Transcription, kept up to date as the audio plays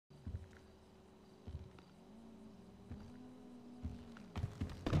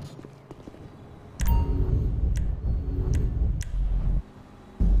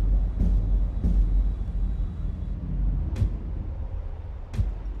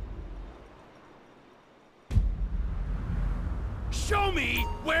Show me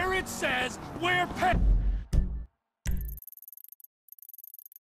where it says we're pet.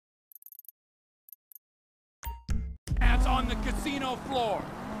 That's on the casino floor.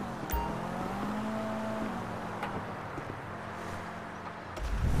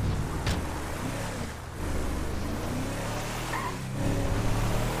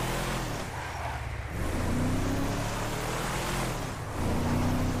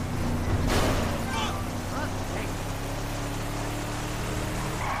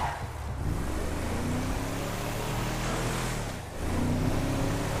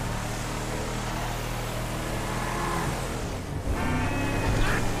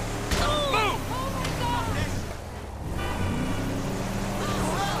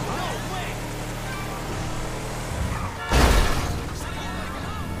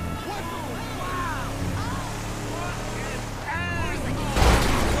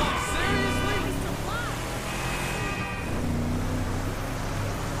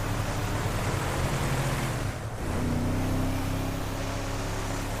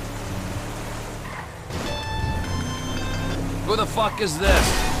 Who the fuck is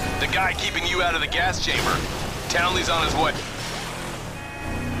this? The guy keeping you out of the gas chamber. Townley's on his way.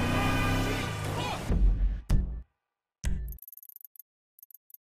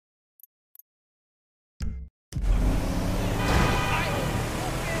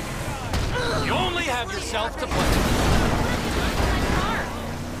 You only have yourself to blame.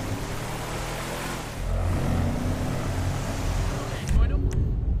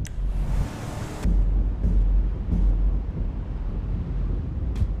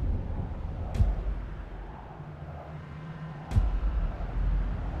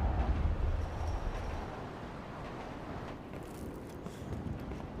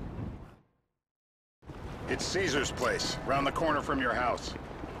 It's Caesar's place, round the corner from your house.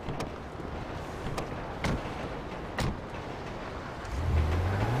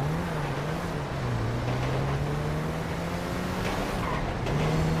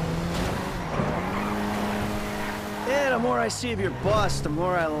 Yeah, the more I see of your boss, the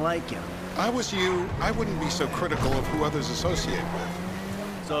more I like him. I was you, I wouldn't be so critical of who others associate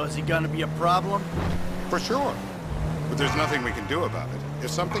with. So is he gonna be a problem? For sure. But there's nothing we can do about it.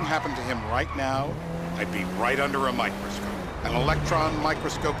 If something happened to him right now, I'd be right under a microscope. An electron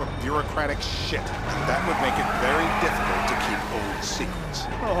microscope of bureaucratic shit. And that would make it very difficult to keep old secrets.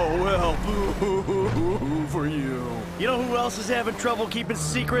 Oh, well, boo-hoo-hoo for you. You know who else is having trouble keeping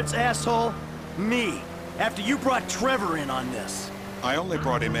secrets, asshole? Me. After you brought Trevor in on this. I only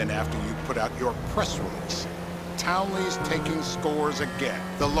brought him in after you put out your press release. Townley's taking scores again.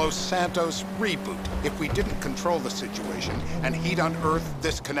 The Los Santos reboot. If we didn't control the situation and he'd unearthed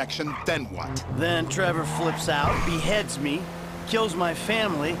this connection, then what? Then Trevor flips out, beheads me, kills my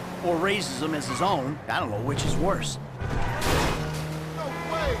family, or raises them as his own. I don't know which is worse. No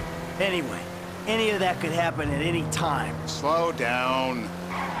way! Anyway, any of that could happen at any time. Slow down.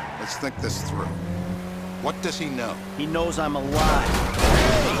 Let's think this through. What does he know? He knows I'm alive.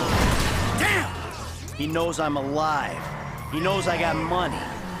 Hey! Damn! He knows I'm alive. He knows I got money.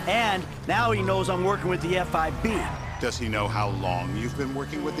 And now he knows I'm working with the FIB. Does he know how long you've been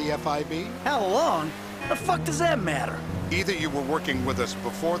working with the FIB? How long? The fuck does that matter? Either you were working with us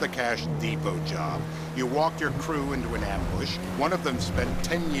before the Cash Depot job, you walked your crew into an ambush, one of them spent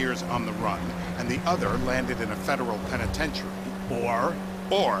 10 years on the run, and the other landed in a federal penitentiary.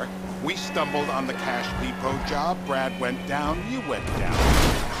 Or we stumbled on the Cash Depot job, Brad went down, you went down.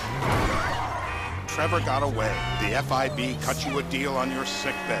 Trevor got away. The FIB cut you a deal on your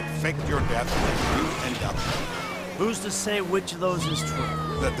sickbed, faked your death, and you end up. Who's to say which of those is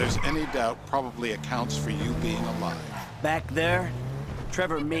true? That there's any doubt probably accounts for you being alive. Back there,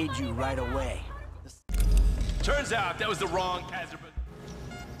 Trevor made you right away. Turns out that was the wrong Azerbaijan.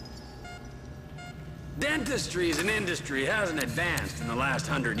 Dentistry as an industry hasn't advanced in the last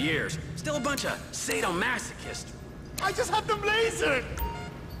 100 years. Still a bunch of sadomasochists. I just had them lasered!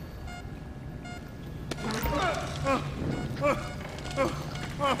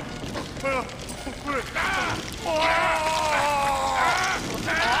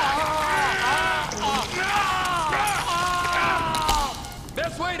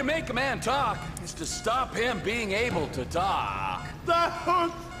 Best way to make a man talk is to stop him being able to talk. That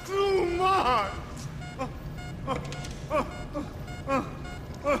hurts too much!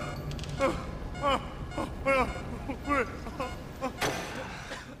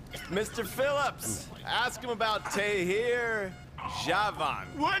 Mr. Phillips, ask him about Tahir Javan.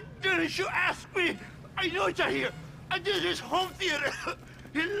 What didn't you ask me? I know Tahir. I did his home theater.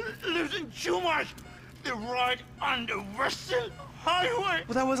 He lives in Chumash. They're right on the Western Highway.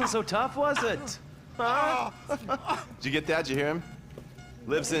 Well, that wasn't so tough, was it? Huh? Did you get that? Did you hear him?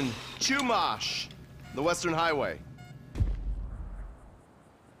 Lives in Chumash, the Western Highway.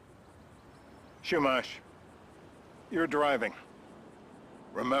 Shumash, you're driving.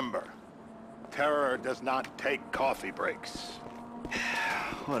 Remember, terror does not take coffee breaks.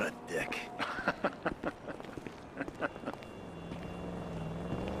 What a dick.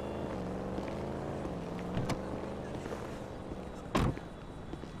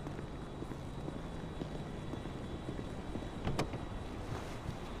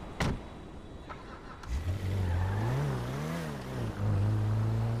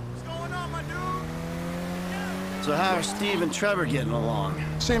 So how are Steve and Trevor getting along?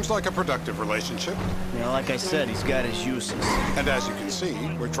 Seems like a productive relationship. You know, like I said, he's got his uses. And as you can see,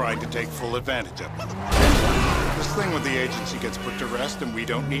 we're trying to take full advantage of it. This thing with the agency gets put to rest and we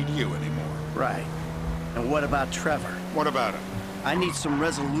don't need you anymore. Right. And what about Trevor? What about him? I need some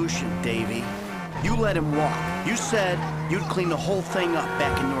resolution, Davey. You let him walk. You said you'd clean the whole thing up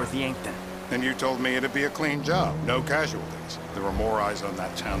back in North Yankton. And you told me it'd be a clean job, no casualties. There were more eyes on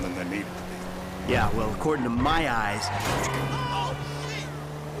that town than there needed to be. Yeah, well, according to my eyes,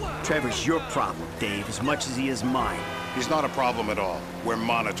 Trevor's your problem, Dave, as much as he is mine. He's not a problem at all. We're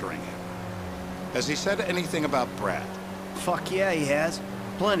monitoring him. Has he said anything about Brad? Fuck yeah, he has.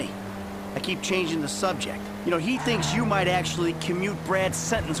 Plenty. I keep changing the subject. You know, he thinks you might actually commute Brad's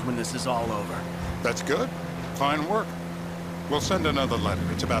sentence when this is all over. That's good. Fine work. We'll send another letter.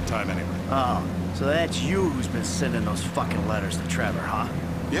 It's about time anyway. Oh, so that's you who's been sending those fucking letters to Trevor, huh?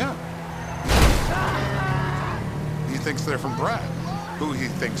 Yeah. He thinks they're from Brad, who he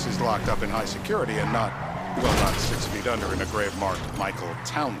thinks is locked up in high security and not 6 feet under in a grave marked Michael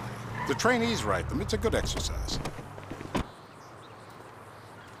Townley. The trainees write them. It's a good exercise.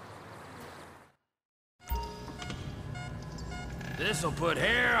 This'll put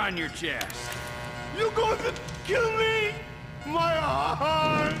hair on your chest. You going to kill me? My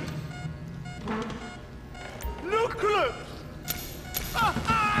heart! Nucleus!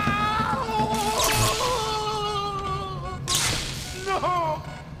 No!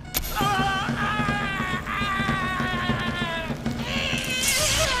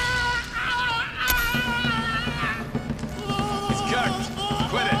 He's cooked.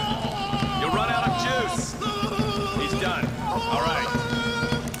 Quit it. You'll run out of juice. He's done. All right.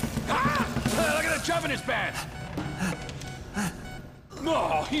 Look at the chub in his pants.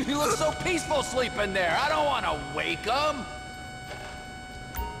 Oh, he looks so peaceful sleeping there. I don't want to wake him.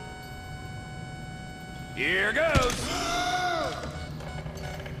 Here goes.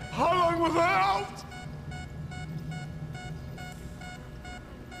 How long was I out?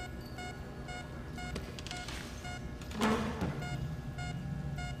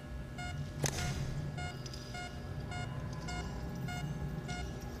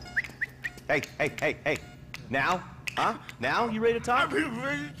 Hey. Now? Huh? Now? You ready to talk? I've been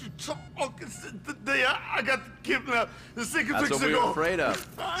ready to talk since the day I got kidnapped 6 weeks ago. That's what we were afraid of.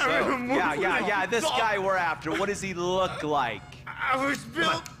 So, yeah, this guy we're after, what does he look like? I was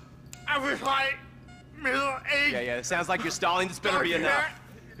built, I was height, middle age. Yeah, it sounds like you're stalling. This better be enough.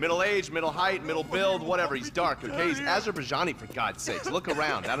 Middle age, middle height, middle build, whatever. He's dark, okay? He's Azerbaijani, for God's sakes. Look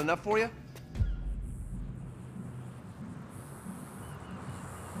around. That enough for you?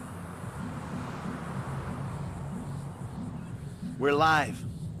 We're live.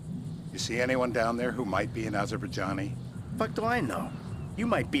 You see anyone down there who might be an Azerbaijani? Fuck do I know? You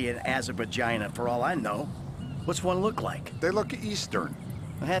might be an Azerbaijani for all I know. What's one look like? They look Eastern.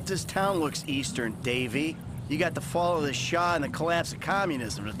 Half this town looks Eastern, Davey. You got the fall of the Shah and the collapse of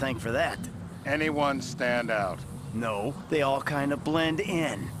communism to thank for that. Anyone stand out? No, they all kind of blend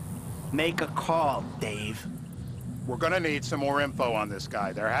in. Make a call, Dave. We're gonna need some more info on this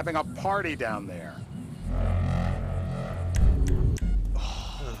guy. They're having a party down there.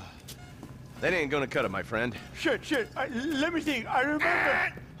 That ain't gonna cut it, my friend. Shit. Let me think. I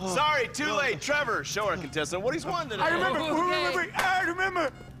remember. Sorry, too late. Trevor, show our contestant what he's won today. I remember. I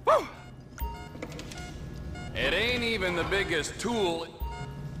remember. Woo! It ain't even the biggest tool.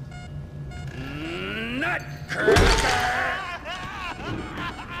 Nutcracker!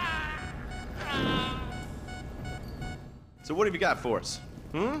 So what have you got for us?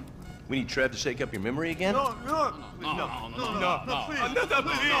 We need Trev to shake up your memory again? No,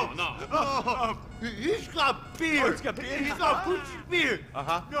 he's got beard. Oh, he's got beard? He's got Gucci beard.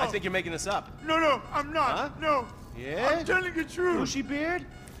 Uh-huh. No. I think you're making this up. No, I'm not. Huh? No. Yeah? I'm telling the truth. Bushy beard?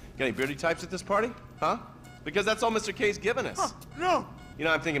 Got any beardy types at this party? Huh? Because that's all Mr. K's given us. No. You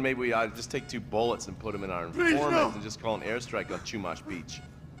know, I'm thinking maybe we ought to just take 2 bullets and put them in our Please, informant no. and just call an airstrike on Chumash Beach.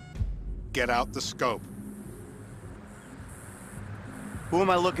 Get out the scope. Who am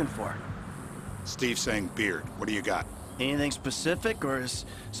I looking for? Steve's saying beard. What do you got? Anything specific, or is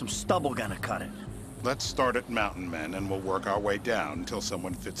some stubble gonna cut it? Let's start at Mountain Men, and we'll work our way down until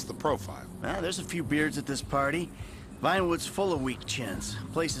someone fits the profile. Well, there's a few beards at this party. Vinewood's full of weak chins.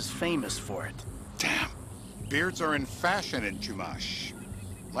 The place is famous for it. Damn. Beards are in fashion in Chumash.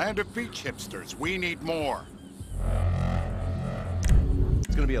 Land of beach hipsters. We need more.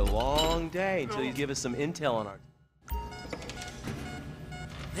 It's gonna be a long day until you give us some intel on our...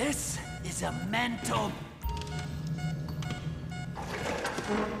 This is a mental...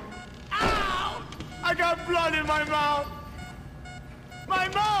 Ow! I got blood in my mouth! My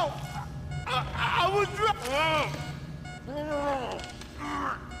mouth! I was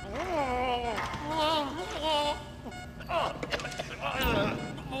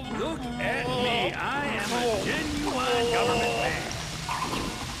Look at me. I am a genuine government man.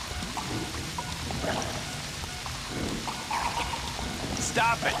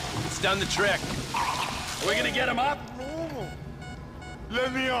 Stop it! It's done the trick. Are we gonna get him up?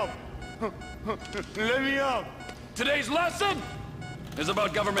 Let me up! Let me up! Today's lesson is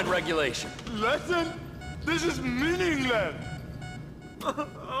about government regulation. Lesson? This is meaningless!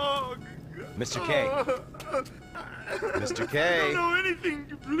 Mr. K. Mr. I K. don't know anything,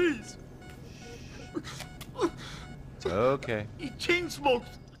 please. It's okay. He chain smokes.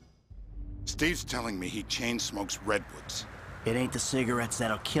 Steve's telling me he chain smokes redwoods. It ain't the cigarettes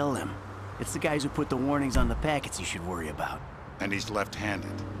that'll kill him. It's the guys who put the warnings on the packets he should worry about. And he's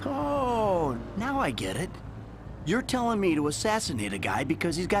left-handed. Oh, now I get it. You're telling me to assassinate a guy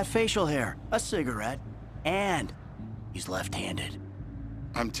because he's got facial hair, a cigarette, and he's left-handed.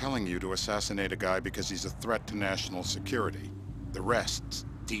 I'm telling you to assassinate a guy because he's a threat to national security. The rest's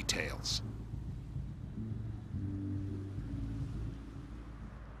details.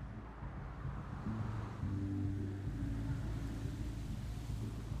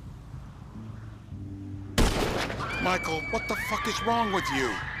 Michael, what the fuck is wrong with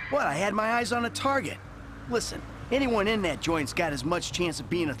you? What, I had my eyes on a target. Listen, anyone in that joint's got as much chance of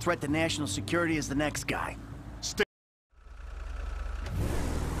being a threat to national security as the next guy.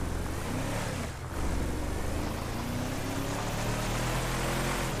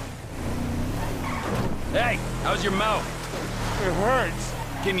 Hey, how's your mouth? It hurts.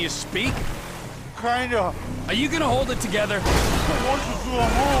 Can you speak? Kinda. Are you gonna hold it together? I want to go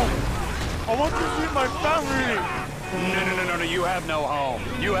home. I want to see my family. No, you have no home.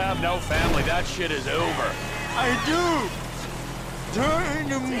 You have no family. That shit is over. I do. They're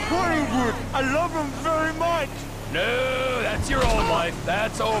in Hollywood. I love them very much. No, that's your old life.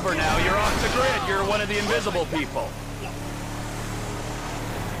 That's over now. You're off the grid. You're one of the invisible people.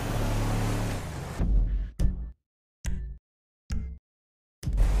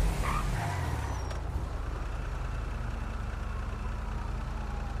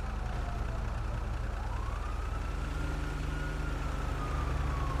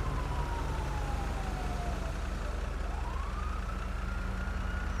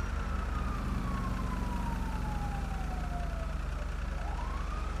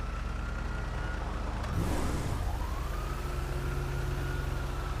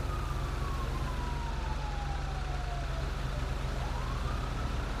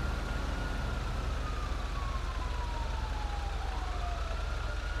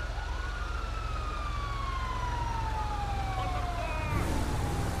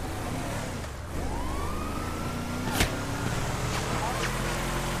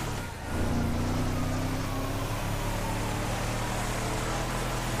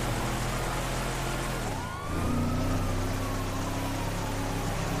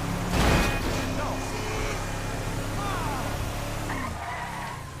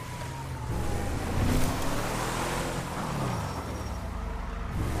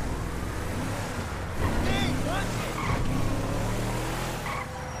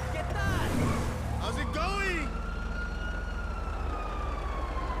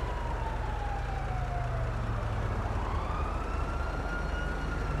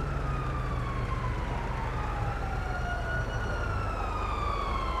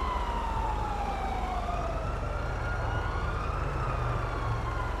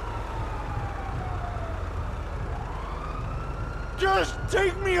 Just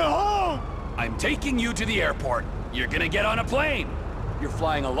take me home! I'm taking you to the airport. You're gonna get on a plane. You're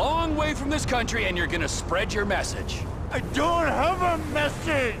flying a long way from this country and you're gonna spread your message. I don't have a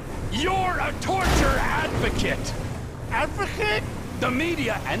message! You're a torture advocate! Advocate? The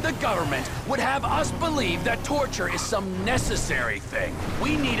media and the government would have us believe that torture is some necessary thing.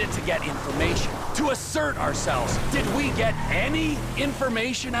 We needed to get information, to assert ourselves. Did we get any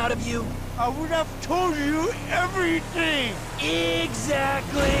information out of you? I would have told you everything!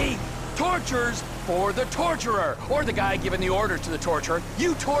 Exactly! Torture's for the torturer, or the guy giving the orders to the torturer.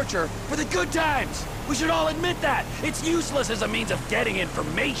 You torture for the good times. We should all admit that. It's useless as a means of getting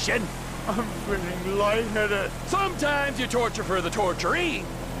information. I'm feeling lightheaded. Sometimes you torture for the torturee,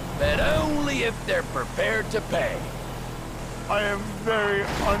 but only if they're prepared to pay. I am very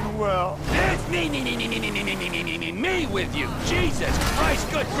unwell. It's me with you. Jesus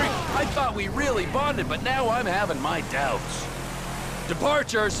Christ, good grief. I thought we really bonded, but now I'm having my doubts.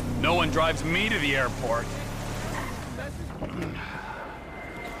 Departures. No one drives me to the airport.